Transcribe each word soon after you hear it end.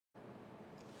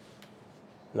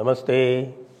नमस्ते,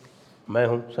 मैं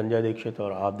हूं संजय दीक्षित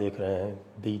और आप देख रहे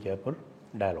हैं दी जयपुर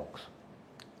डायलॉग्स।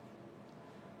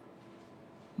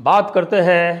 बात करते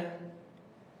हैं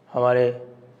हमारे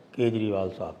केजरीवाल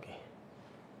साहब की।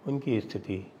 उनकी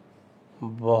स्थिति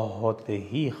बहुत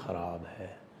ही ख़राब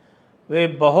है, वे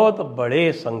बहुत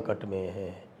बड़े संकट में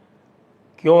हैं।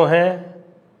 क्यों हैं?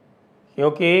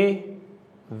 क्योंकि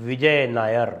विजय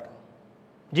नायर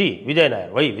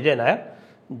वही विजय नायर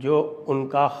जो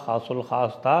उनका खासुल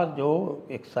खास था, जो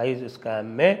एक्साइज स्कैम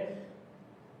में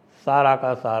सारा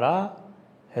का सारा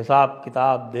हिसाब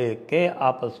किताब देख के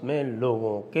आपस में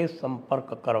लोगों के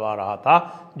संपर्क करवा रहा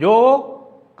था, जो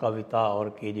कविता और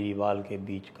केजरीवाल के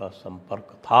बीच का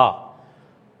संपर्क था।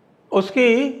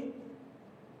 उसकी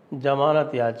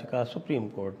जमानत याचिका सुप्रीम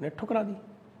कोर्ट ने ठुकरा दी।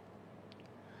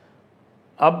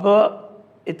 अब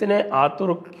इतने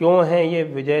आतुर क्यों हैं ये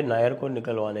विजय नायर को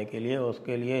निकलवाने के लिए?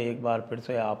 उसके लिए एक बार फिर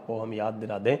से आपको हम याद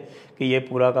दिला दें कि ये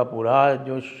पूरा का पूरा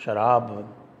जो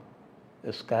शराब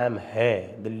स्कैम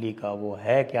है दिल्ली का, वो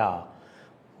है क्या?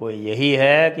 वो यही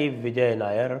है कि विजय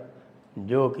नायर,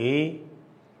 जो कि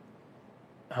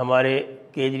हमारे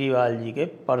केजरीवाल जी के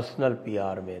पर्सनल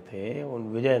पीआर में थे, उन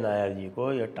विजय नायर जी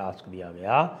को ये टास्क दिया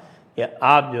गया कि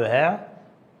आप जो है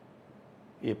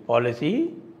ये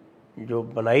पॉलिसी जो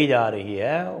बनाई जा रही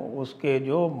है उसके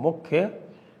जो मुख्य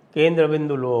केंद्र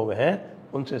बिंदु लोग हैं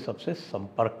उनसे सबसे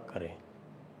संपर्क करें।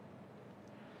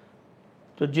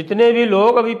 तो जितने भी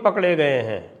लोग अभी पकड़े गए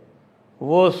हैं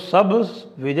वो सब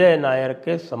विजय नायर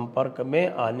के संपर्क में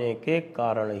आने के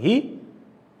कारण ही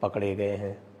पकड़े गए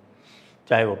हैं।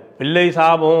 चाहे वो पिल्लई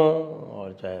साहब हों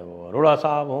और चाहे वो अरोड़ा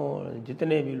साहब हों,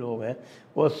 जितने भी लोग हैं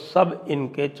वो सब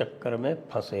इनके चक्कर में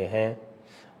फंसे हैं।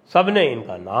 सब ने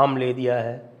इनका नाम ले दिया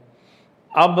है।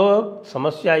 अब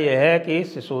समस्या यह है कि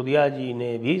सिसोदिया जी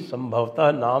ने भी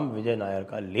संभवतः नाम विजय नायर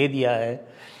का ले दिया है।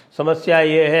 समस्या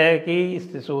यह है कि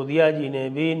सिसोदिया जी ने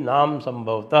भी नाम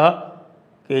संभवतः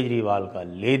केजरीवाल का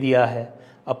ले दिया है।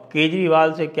 अब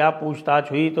केजरीवाल से क्या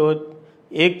पूछताछ हुई, तो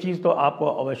एक चीज़ तो आपको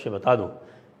अवश्य बता दूं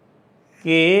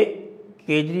कि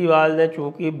केजरीवाल ने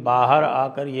चूँकि बाहर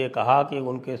आकर ये कहा कि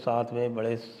उनके साथ में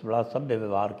बड़ा सभ्य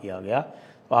व्यवहार किया गया,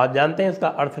 तो आप जानते हैं इसका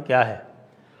अर्थ क्या है?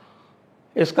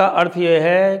 इसका अर्थ ये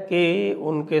है कि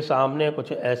उनके सामने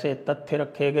कुछ ऐसे तथ्य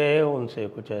रखे गए, उनसे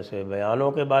कुछ ऐसे बयानों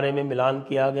के बारे में मिलान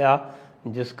किया गया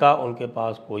जिसका उनके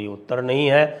पास कोई उत्तर नहीं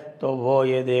है। तो वो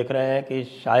ये देख रहे हैं कि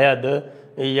शायद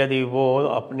यदि वो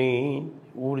अपनी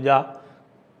ऊर्जा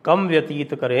कम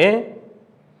व्यतीत करें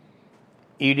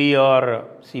ईडी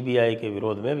और सीबीआई के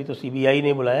विरोध में, भी तो सीबीआई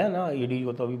ने बुलाया ना, ईडी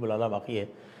को तो अभी बुलाना बाकी है,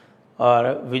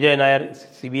 और विजय नायर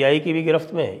सीबीआई की भी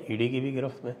गिरफ्त में, ईडी की भी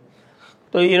गिरफ्त में।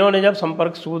 तो इन्होंने जब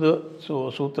संपर्क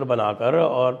सूत्र बनाकर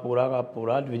और पूरा का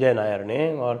पूरा विजय नायर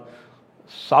ने और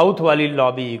साउथ वाली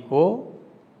लॉबी को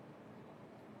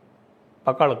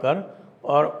पकड़कर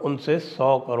और उनसे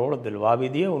 100 करोड़ दिलवा भी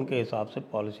दिए, उनके हिसाब से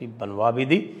पॉलिसी बनवा भी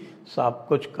दी, सब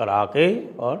कुछ करा के,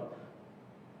 और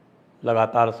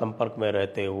लगातार संपर्क में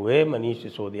रहते हुए मनीष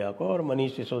सिसोदिया को, और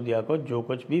मनीष सिसोदिया को जो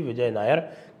कुछ भी विजय नायर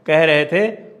कह रहे थे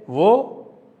वो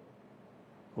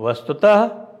वस्तुतः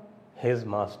हिज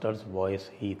मास्टर्स वॉइस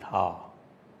ही था।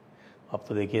 अब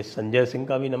तो देखिए संजय सिंह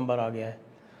का भी नंबर आ गया है,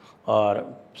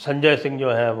 और संजय सिंह जो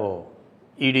है वो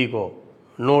ईडी को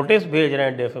नोटिस भेज रहे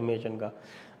हैं डेफेमेशन का।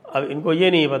 अब इनको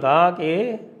ये नहीं पता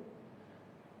कि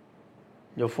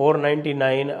जो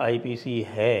 499 आईपीसी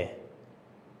है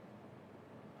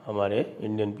हमारे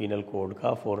इंडियन पीनल कोड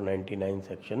का 499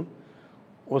 सेक्शन,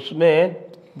 उसमें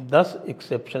 10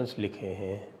 एक्सेप्शंस लिखे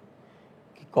हैं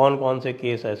कि कौन कौन से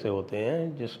केस ऐसे होते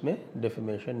हैं जिसमें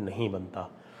डिफेमेशन नहीं बनता।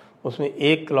 उसमें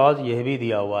एक क्लॉज यह भी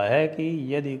दिया हुआ है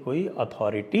कि यदि कोई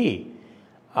अथॉरिटी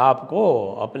आपको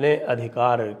अपने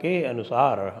अधिकार के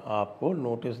अनुसार आपको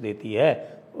नोटिस देती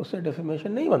है उससे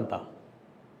डिफेमेशन नहीं बनता।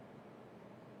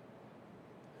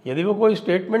 यदि वो कोई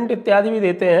स्टेटमेंट इत्यादि भी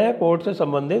देते हैं, कोर्ट से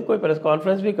संबंधित कोई प्रेस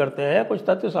कॉन्फ्रेंस भी करते हैं, कुछ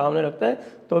तथ्य सामने रखते हैं,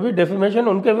 तो भी डिफेमेशन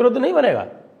उनके विरुद्ध नहीं बनेगा।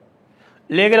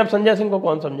 लेकिन अब संजय सिंह को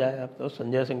कौन समझाए? अब तो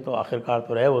संजय सिंह तो आखिरकार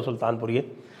तो रहे वो सुल्तानपुरी,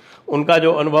 उनका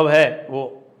जो अनुभव है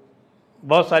वो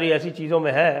बहुत सारी ऐसी चीज़ों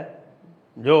में है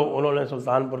जो उन्होंने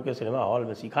सुल्तानपुर के सिनेमा हॉल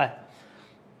में सीखा है,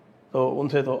 तो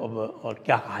उनसे तो अब और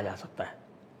क्या कहा जा सकता है।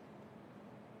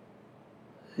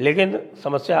 लेकिन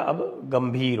समस्या अब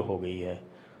गंभीर हो गई है।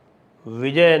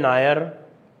 विजय नायर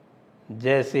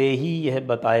जैसे ही यह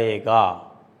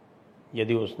बताएगा,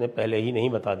 यदि उसने पहले ही नहीं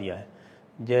बता दिया है,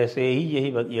 जैसे ही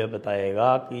यह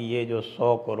बताएगा कि ये जो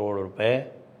 100 करोड़ रुपए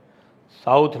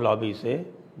साउथ लॉबी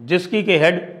से, जिसकी के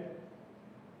हेड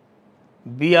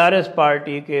बीआरएस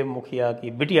पार्टी के मुखिया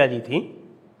की बिटिया जी थी,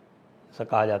 ऐसा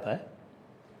कहा जाता है,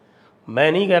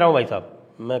 मैं नहीं कह रहा हूँ भाई साहब,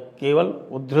 मैं केवल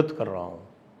उद्धृत कर रहा हूँ,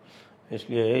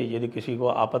 इसलिए यदि किसी को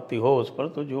आपत्ति हो उस पर,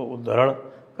 तो जो उद्धरण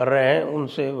कर रहे हैं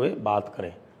उनसे वे बात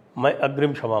करें। मैं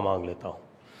अग्रिम क्षमा मांग लेता हूँ।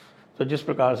 तो जिस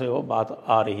प्रकार से वो बात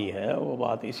आ रही है वो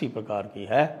बात इसी प्रकार की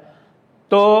है।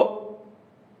 तो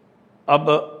अब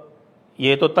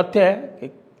ये तो तथ्य है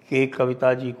कि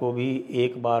कविता जी को भी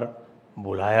एक बार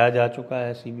बुलाया जा चुका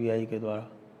है सीबीआई के द्वारा,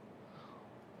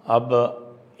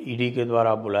 अब ईडी के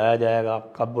द्वारा बुलाया जाएगा।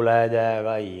 कब बुलाया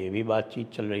जाएगा ये भी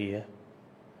बातचीत चल रही है।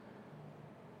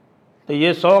 तो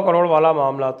ये 100 करोड़ वाला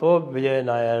मामला तो विजय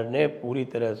नायर ने पूरी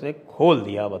तरह से खोल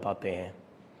दिया बताते हैं,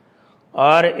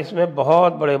 और इसमें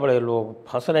बहुत बड़े बड़े लोग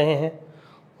फंस रहे हैं।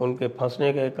 उनके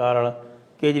फंसने के कारण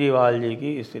केजरीवाल जी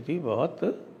की स्थिति बहुत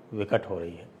विकट हो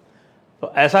रही है।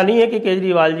 तो ऐसा नहीं है कि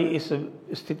केजरीवाल जी इस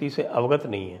स्थिति से अवगत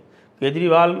नहीं है।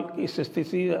 केजरीवाल की इस स्थिति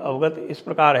से अवगत इस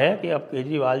प्रकार है कि अब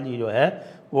केजरीवाल जी जो है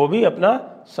वो भी अपना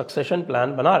सक्सेशन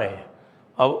प्लान बना रहे हैं।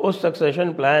 अब उस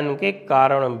सक्सेशन प्लान के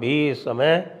कारण भी इस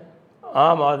समय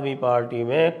आम आदमी पार्टी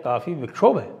में काफ़ी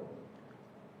विक्षोभ है,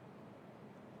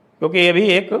 क्योंकि अभी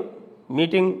एक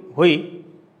मीटिंग हुई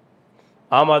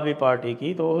आम आदमी पार्टी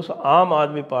की, तो उस आम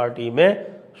आदमी पार्टी में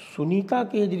सुनीता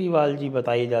केजरीवाल जी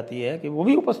बताई जाती है कि वो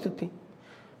भी उपस्थित थी।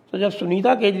 तो जब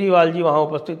सुनीता केजरीवाल जी वहाँ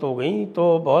उपस्थित हो गई तो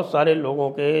बहुत सारे लोगों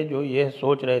के जो ये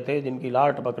सोच रहे थे, जिनकी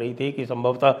लार टपक रही थी कि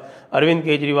संभवतः अरविंद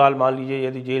केजरीवाल मान लीजिए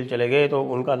यदि जेल चले गए तो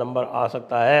उनका नंबर आ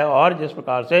सकता है, और जिस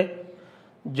प्रकार से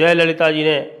जयललिता जी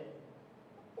ने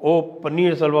ओ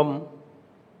पन्नीरसेल्वम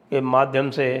के माध्यम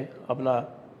से अपना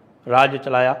राज्य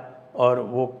चलाया, और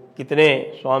वो कितने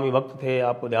स्वामी भक्त थे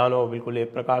आपको ध्यान हो, बिल्कुल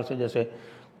एक प्रकार से जैसे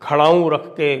खड़ाऊँ रख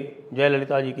के,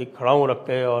 जयललिता जी की खड़ाऊँ रख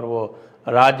के और वो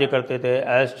राज्य करते थे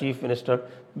एज चीफ मिनिस्टर,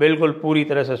 बिल्कुल पूरी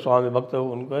तरह से स्वामी भक्त।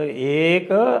 उनको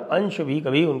एक अंश भी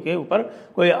कभी उनके ऊपर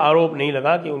कोई आरोप नहीं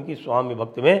लगा कि उनकी स्वामी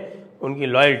भक्ति में, उनकी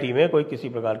लॉयल्टी में कोई किसी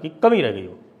प्रकार की कमी रह गई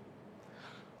हो।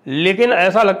 लेकिन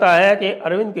ऐसा लगता है कि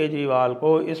अरविंद केजरीवाल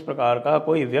को इस प्रकार का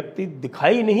कोई व्यक्ति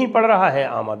दिखाई नहीं पड़ रहा है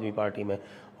आम आदमी पार्टी में।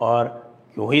 और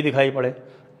क्यों ही दिखाई पड़े,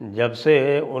 जब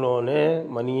से उन्होंने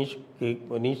मनीष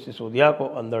सिसोदिया को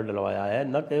अंदर डलवाया है,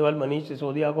 न केवल मनीष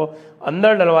सिसोदिया को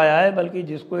अंदर डलवाया है बल्कि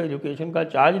जिसको एजुकेशन का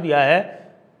चार्ज दिया है,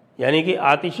 यानी कि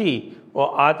आतिशी, वो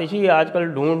आतिशी आजकल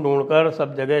ढूंढ ढूंढ कर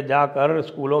सब जगह जाकर,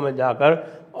 स्कूलों में जाकर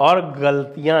और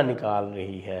गलतियां निकाल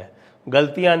रही है।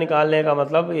 गलतियां निकालने का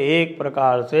मतलब एक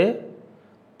प्रकार से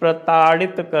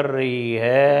प्रताड़ित कर रही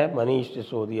है मनीष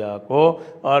सिसोदिया को,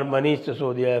 और मनीष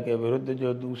सिसोदिया के विरुद्ध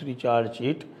जो दूसरी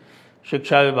चार्जशीट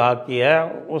शिक्षा विभाग की है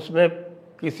उसमें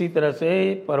किसी तरह से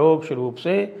परोक्ष रूप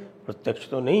से, प्रत्यक्ष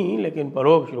तो नहीं लेकिन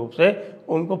परोक्ष रूप से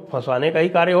उनको फंसाने का ही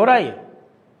कार्य हो रहा है।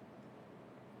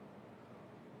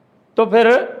 तो फिर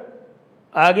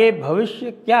आगे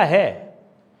भविष्य क्या है?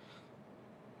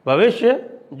 भविष्य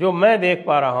जो मैं देख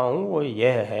पा रहा हूं वो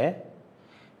यह है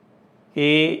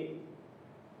कि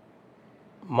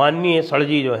माननीय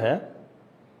सड़जी जो हैं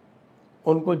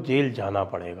उनको जेल जाना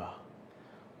पड़ेगा।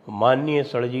 माननीय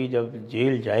सड़जी जब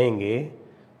जेल जाएंगे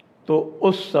तो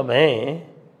उस समय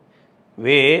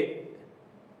वे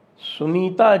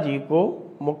सुनीता जी को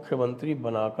मुख्यमंत्री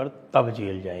बनाकर तब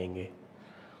जेल जाएंगे,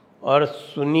 और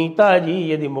सुनीता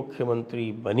जी यदि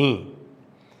मुख्यमंत्री बनी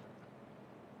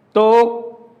तो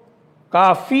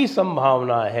काफ़ी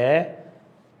संभावना है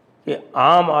कि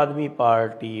आम आदमी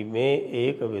पार्टी में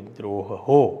एक विद्रोह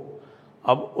हो।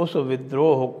 अब उस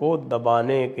विद्रोह को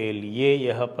दबाने के लिए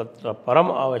यह पत्र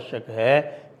परम आवश्यक है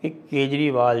कि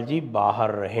केजरीवाल जी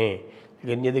बाहर रहें।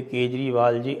 लेकिन यदि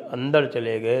केजरीवाल जी अंदर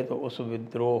चले गए तो उस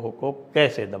विद्रोह को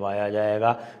कैसे दबाया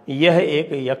जाएगा, यह एक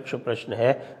यक्ष प्रश्न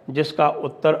है जिसका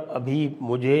उत्तर अभी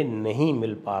मुझे नहीं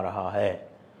मिल पा रहा है।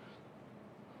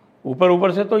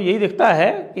 ऊपर से तो यही दिखता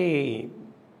है कि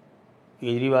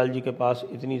केजरीवाल जी के पास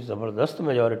इतनी ज़बरदस्त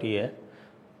मेजॉरिटी है,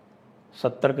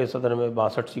 70 के सदन में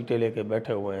 62 सीटें लेके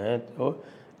बैठे हुए हैं। तो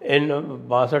इन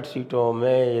 62 सीटों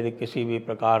में यदि किसी भी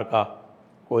प्रकार का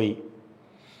कोई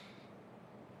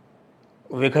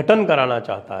विघटन कराना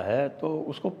चाहता है तो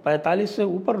उसको 45 से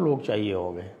ऊपर लोग चाहिए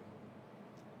होंगे।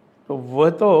 तो वह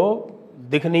तो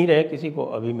दिख नहीं रहे किसी को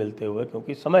अभी मिलते हुए,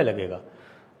 क्योंकि समय लगेगा।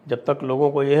 जब तक लोगों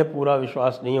को यह पूरा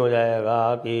विश्वास नहीं हो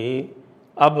जाएगा कि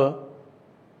अब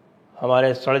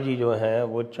हमारे सड़जी जो हैं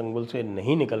वो चंगुल से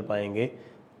नहीं निकल पाएंगे,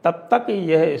 तब तक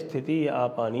यह स्थिति आ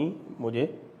पानी मुझे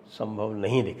संभव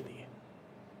नहीं दिखती है।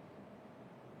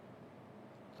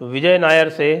 तो विजय नायर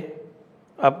से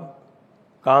अब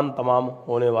काम तमाम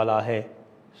होने वाला है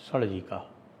सड़जी का,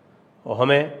 और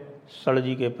हमें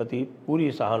सड़जी के प्रति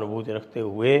पूरी सहानुभूति रखते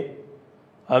हुए,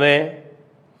 हमें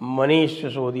मनीष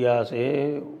सिसोदिया से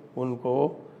उनको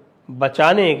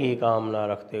बचाने की कामना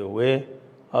रखते हुए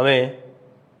हमें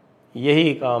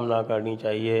यही कामना करनी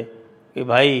चाहिए कि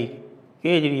भाई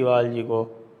केजरीवाल जी को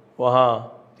वहाँ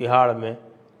तिहाड़ में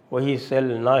वही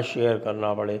सेल ना शेयर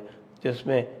करना पड़े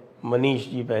जिसमें मनीष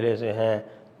जी पहले से हैं,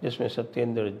 जिसमें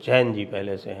सत्येंद्र जैन जी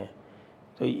पहले से हैं।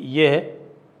 तो ये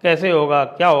कैसे होगा,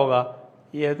 क्या होगा,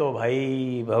 ये तो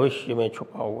भाई भविष्य में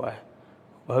छुपा हुआ है,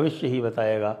 भविष्य ही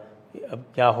बताएगा कि अब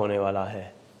क्या होने वाला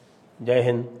है। जय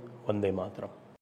हिंद, वंदे मातरम।